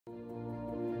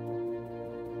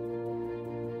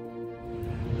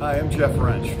Hi, I'm Jeff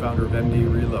Wrench, founder of MD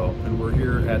Relo, and we're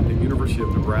here at the University of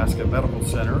Nebraska Medical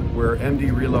Center where MD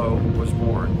Relo was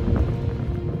born.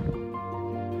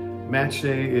 Match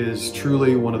day is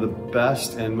truly one of the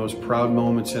best and most proud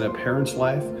moments in a parent's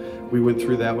life. We went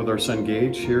through that with our son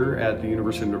Gage here at the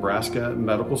University of Nebraska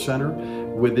Medical Center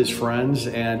with his friends,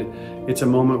 and it's a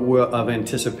moment of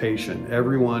anticipation.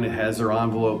 Everyone has their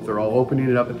envelope, they're all opening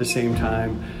it up at the same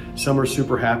time. Some are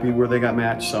super happy where they got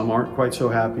matched, some aren't quite so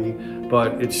happy,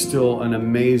 but it's still an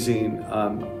amazing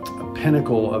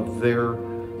pinnacle of their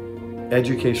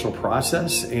educational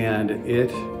process, and it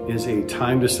is a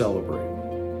time to celebrate.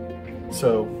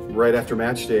 So right after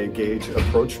match day, Gage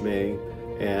approached me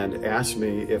and asked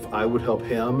me if I would help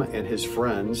him and his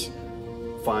friends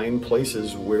find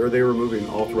places where they were moving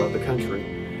all throughout the country.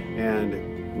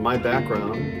 And my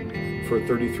background for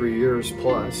 33 years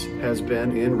plus has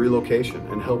been in relocation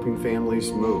and helping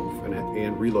families move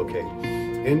and relocate,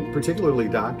 and particularly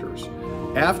doctors.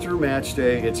 After match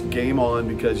day, it's game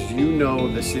on because you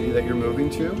know the city that you're moving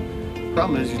to. The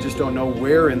problem is you just don't know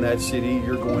where in that city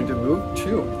you're going to move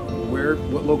to,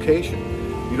 what location.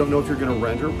 You don't know if you're going to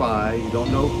rent or buy, you don't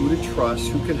know who to trust,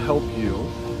 who can help you,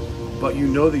 but you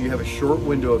know that you have a short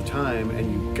window of time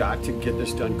and you've got to get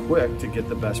this done quick to get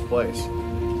the best place.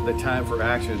 The time for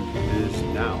action is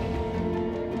now.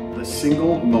 The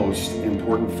single most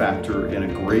important factor in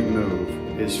a great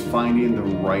move is finding the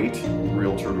right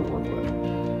realtor to work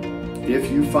with.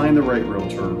 If you find the right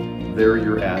realtor, they're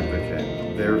your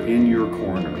advocate, they're in your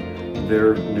corner,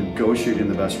 they're negotiating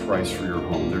the best price for your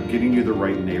home, they're getting you the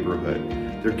right neighborhood,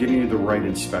 they're getting you the right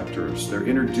inspectors, they're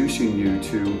introducing you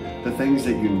to the things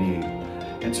that you need.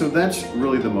 And so that's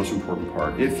really the most important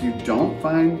part. If you don't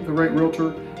find the right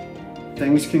realtor,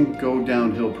 things can go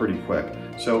downhill pretty quick.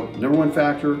 So number one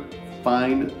factor,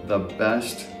 find the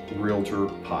best realtor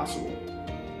possible.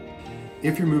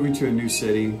 If you're moving to a new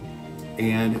city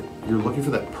and you're looking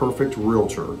for that perfect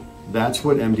realtor, that's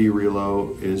what MD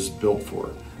Relo is built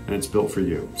for, and it's built for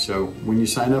you. So when you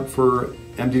sign up for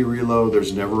MD Relo,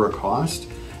 there's never a cost,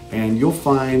 and you'll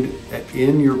find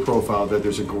in your profile that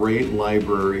there's a great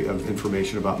library of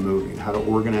information about moving, how to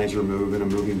organize your move in a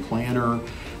moving planner.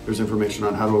 There's information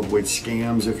on how to avoid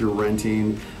scams if you're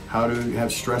renting, how to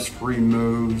have stress-free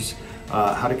moves,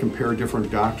 how to compare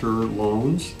different doctor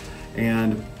loans,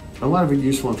 and a lot of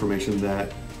useful information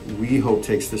that we hope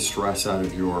takes the stress out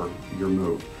of your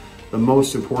move. The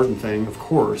most important thing, of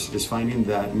course, is finding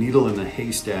that needle in the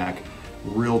haystack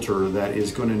realtor that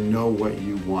is going to know what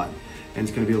you want and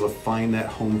is going to be able to find that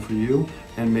home for you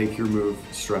and make your move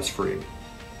stress-free.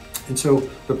 And so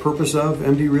the purpose of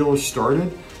MD Relo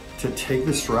started to take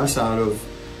the stress out of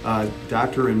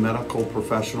doctor and medical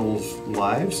professionals'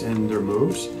 lives and their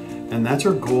moves, and that's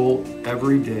our goal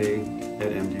every day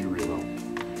at MD Relo.